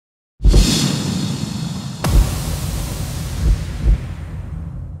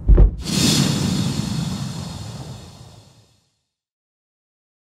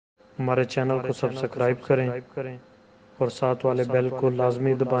हमारे चैनल को सब्सक्राइब करें और साथ वाले बेल को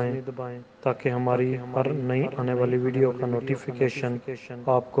लाजमी दबाएं ताकि हमारी हर नई आने वाली वीडियो का नोटिफिकेशन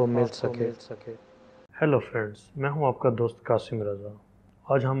आपको मिल सके। हेलो फ्रेंड्स, मैं हूं आपका दोस्त कासिम रज़ा।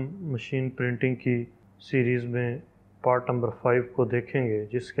 आज हम मशीन प्रिंटिंग की सीरीज़ में पार्ट नंबर 5 को देखेंगे,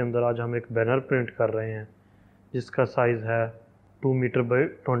 जिसके अंदर आज हम एक बैनर प्रिंट कर रहे हैं जिसका साइज़ है 2 metre by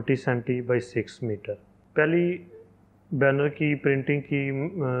 20 senti by 6 metre. पहली बैनर की प्रिंटिंग की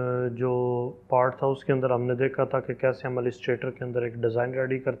जो पार्ट था उसके अंदर हमने देखा था कि कैसे हम इलस्ट्रेटर के अंदर एक डिज़ाइन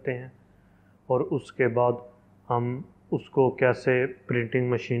रेडी करते हैं और उसके बाद हम उसको कैसे प्रिंटिंग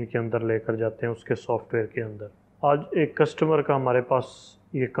मशीन के अंदर लेकर जाते हैं उसके सॉफ्टवेयर के अंदर। आज एक कस्टमर का हमारे पास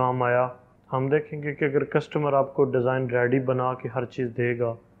ये काम आया। हम देखेंगे कि अगर कस्टमर आपको डिज़ाइन रेडी बना के हर चीज़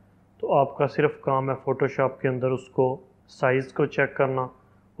देगा तो आपका सिर्फ काम है फ़ोटोशॉप के अंदर उसको साइज़ को चेक करना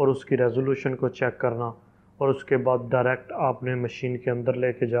और उसकी रेजोल्यूशन को चेक करना, और उसके बाद डायरेक्ट आपने मशीन के अंदर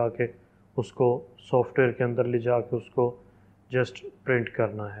लेके जाके उसको सॉफ्टवेयर के अंदर ले जाके उसको जस्ट प्रिंट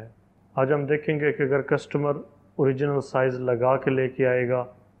करना है। आज हम देखेंगे कि अगर कस्टमर ओरिजिनल साइज़ लगा के लेके आएगा।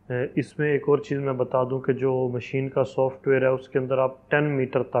 इसमें एक और चीज़ मैं बता दूं कि जो मशीन का सॉफ्टवेयर है उसके अंदर आप 10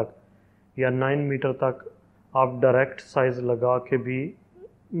 मीटर तक या 9 मीटर तक आप डायरेक्ट साइज़ लगा के भी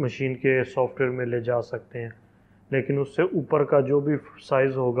मशीन के सॉफ्टवेयर में ले जा सकते हैं, लेकिन उससे ऊपर का जो भी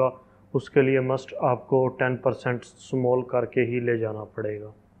साइज़ होगा उसके लिए मस्ट आपको 10% स्मॉल करके ही ले जाना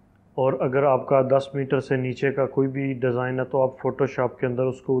पड़ेगा। और अगर आपका 10 मीटर से नीचे का कोई भी डिज़ाइन है तो आप फ़ोटोशॉप के अंदर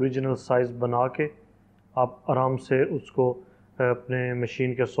उसको ओरिजिनल साइज़ बना के आप आराम से उसको अपने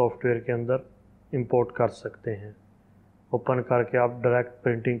मशीन के सॉफ्टवेयर के अंदर इंपोर्ट कर सकते हैं। ओपन करके आप डायरेक्ट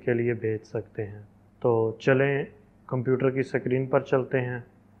प्रिंटिंग के लिए भेज सकते हैं। तो चलें कंप्यूटर की स्क्रीन पर चलते हैं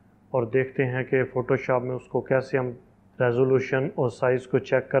और देखते हैं कि फ़ोटोशॉप में उसको कैसे हम रेजोल्यूशन और साइज़ को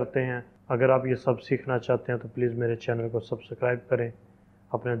चेक करते हैं। अगर आप ये सब सीखना चाहते हैं तो प्लीज़ मेरे चैनल को सब्सक्राइब करें,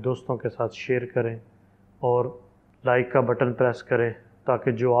 अपने दोस्तों के साथ शेयर करें और लाइक का बटन प्रेस करें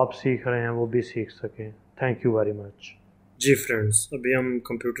ताकि जो आप सीख रहे हैं वो भी सीख सकें। Thank you very much. Ji friends, अभी हम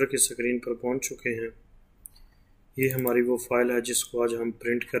कंप्यूटर की स्क्रीन पर पहुंच चुके हैं। ये हमारी वो फाइल है जिसको आज हम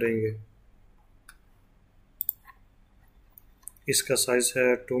प्रिंट करेंगे। इसका साइज़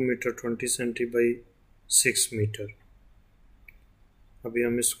है 2 मीटर 20 सेंटी बाई 6 मीटर। अभी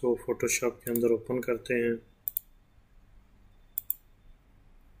हम इसको फ़ोटोशॉप के अंदर ओपन करते हैं।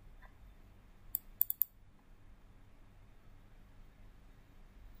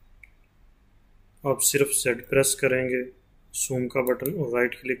 आप सिर्फ सेट प्रेस करेंगे, जूम का बटन और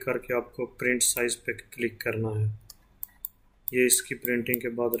राइट क्लिक करके आपको प्रिंट साइज़ पे क्लिक करना है। ये इसकी प्रिंटिंग के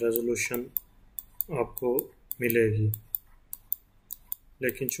बाद रेजोल्यूशन आपको मिलेगी।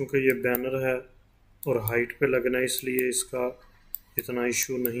 लेकिन चूंकि ये बैनर है और हाइट पे लगना है इसलिए इसका इतना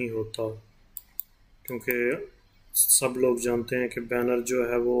इशू नहीं होता, क्योंकि सब लोग जानते हैं कि बैनर जो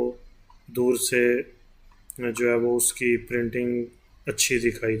है वो दूर से जो है वो उसकी प्रिंटिंग अच्छी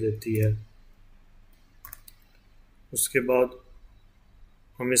दिखाई देती है। उसके बाद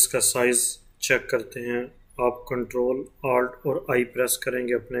हम इसका साइज़ चेक करते हैं। आप कंट्रोल आल्ट और आई प्रेस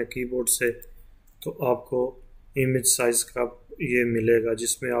करेंगे अपने कीबोर्ड से तो आपको इमेज साइज़ का ये मिलेगा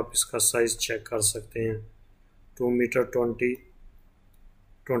जिसमें आप इसका साइज़ चेक कर सकते हैं। 2 मीटर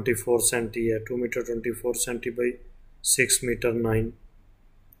 24 सेंटी है। 2 metre 24 senti by 6 metre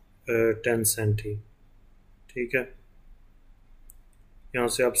 10 senti. ठीक है, यहाँ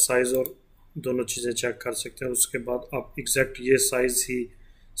से आप साइज़ और दोनों चीज़ें चेक कर सकते हैं। उसके बाद आप एग्जैक्ट ये साइज़ ही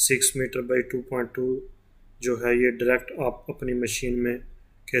 6 मीटर बाई 2.2 जो है ये डायरेक्ट आप अपनी मशीन में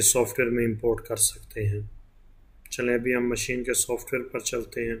के सॉफ्टवेयर में इंपोर्ट कर सकते हैं। चलें अभी हम मशीन के सॉफ्टवेयर पर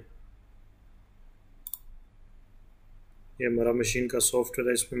चलते हैं। ये हमारा मशीन का सॉफ्टवेयर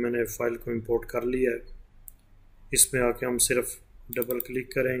है, इसमें मैंने फ़ाइल को इंपोर्ट कर लिया है। इसमें आके हम सिर्फ डबल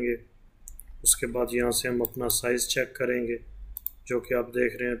क्लिक करेंगे। उसके बाद यहाँ से हम अपना साइज़ चेक करेंगे जो कि आप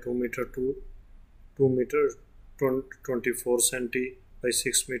देख रहे हैं 2 metre 24 senti by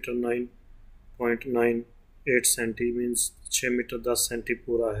 6 metre 9.98 senti means 6 metre 10 senti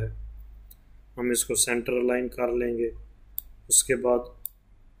पूरा है। हम इसको सेंटर अलाइन कर लेंगे। उसके बाद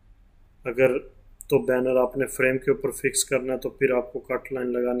अगर तो बैनर आपने फ्रेम के ऊपर फिक्स करना है तो फिर आपको कट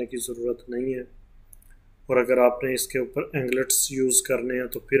लाइन लगाने की ज़रूरत नहीं है, और अगर आपने इसके ऊपर एंगलेट्स यूज़ करने हैं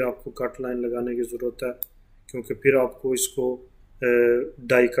तो फिर आपको कट लाइन लगाने की ज़रूरत है, क्योंकि फिर आपको इसको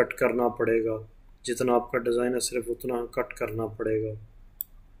डाई कट करना पड़ेगा। जितना आपका डिज़ाइन है सिर्फ उतना कट करना पड़ेगा।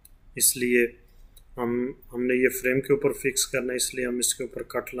 इसलिए हमने ये फ्रेम के ऊपर फिक्स करना है, इसलिए हम इसके ऊपर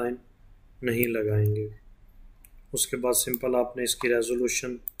कट लाइन नहीं लगाएंगे। उसके बाद सिंपल आपने इसकी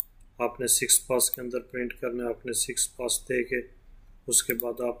रेजोल्यूशन आपने 6 पास के अंदर प्रिंट करना है। आपने 6 पास दे के उसके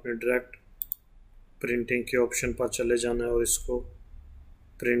बाद आपने डायरेक्ट प्रिंटिंग के ऑप्शन पर चले जाना है और इसको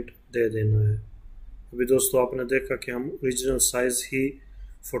प्रिंट दे देना है। अभी दोस्तों आपने देखा कि हम ओरिजिनल साइज़ ही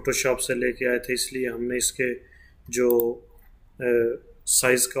फ़ोटोशॉप से लेके आए थे, इसलिए हमने इसके जो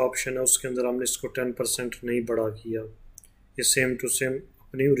साइज़ का ऑप्शन है उसके अंदर हमने इसको 10% नहीं बड़ा किया। ये सेम टू सेम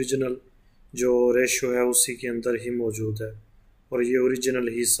अपनी ओरिजिनल जो रेशो है उसी के अंदर ही मौजूद है और ये ओरिजिनल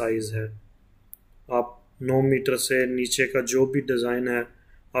ही साइज़ है। आप 9 मीटर से नीचे का जो भी डिज़ाइन है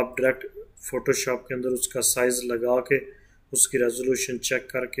आप डायरेक्ट फ़ोटोशॉप के अंदर उसका साइज़ लगा के उसकी रेजोल्यूशन चेक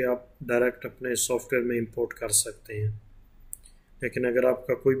करके आप डायरेक्ट अपने सॉफ्टवेयर में इंपोर्ट कर सकते हैं। लेकिन अगर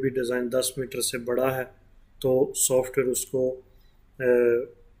आपका कोई भी डिज़ाइन 10 मीटर से बड़ा है तो सॉफ्टवेयर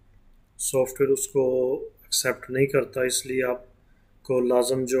उसको एक्सेप्ट नहीं करता, इसलिए आपको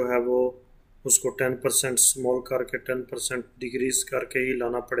लाजम जो है वो उसको 10% स्मॉल करके 10% डिक्रीज़ करके ही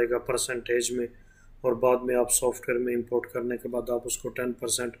लाना पड़ेगा परसेंटेज में, और बाद में आप सॉफ्टवेयर में इंपोर्ट करने के बाद आप उसको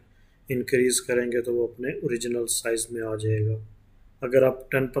 10% इंक्रीज़ करेंगे तो वो अपने ओरिजिनल साइज़ में आ जाएगा। अगर आप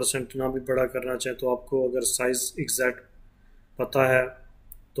 10% ना भी बड़ा करना चाहें तो आपको अगर साइज़ एग्जैक्ट पता है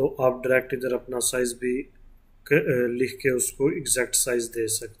तो आप डायरेक्ट इधर अपना साइज़ भी लिख के उसको एग्जैक्ट साइज़ दे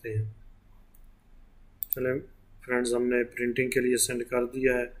सकते हैं। चलें फ्रेंड्स, हमने प्रिंटिंग के लिए सेंड कर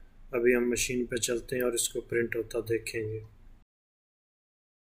दिया है, अभी हम मशीन पे चलते हैं और इसको प्रिंट होता देखेंगे।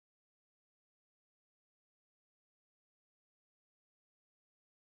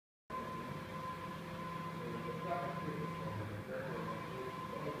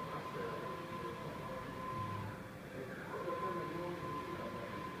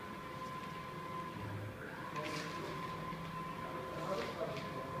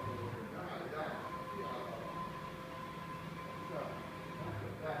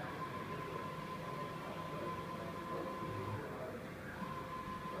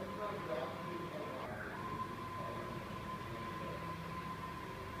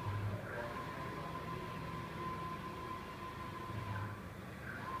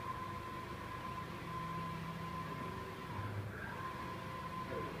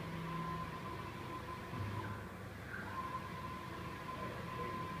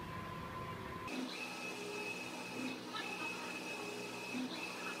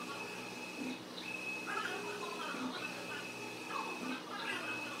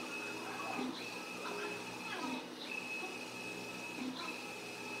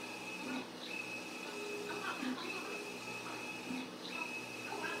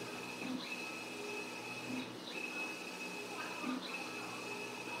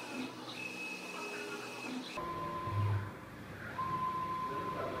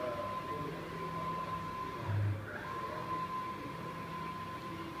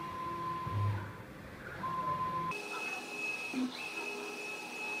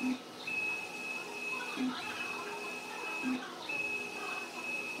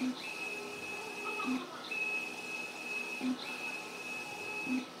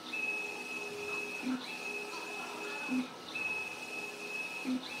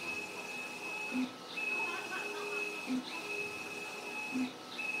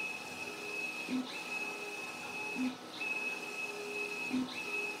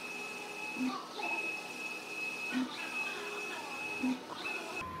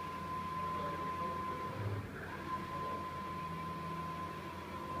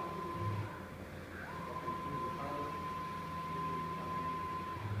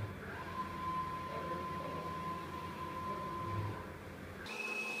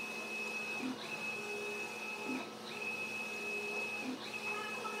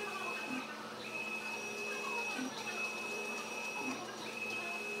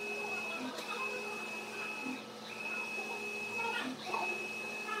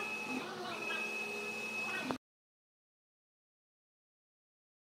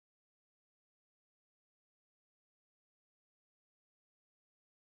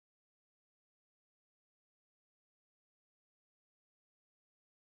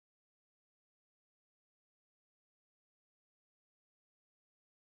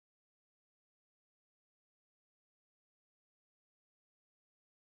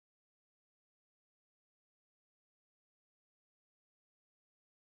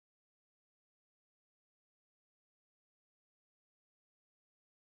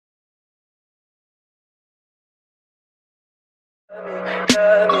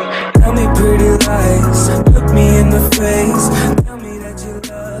 Tell me pretty lies, look me in the face. Tell me that you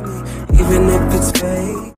love me, even if it's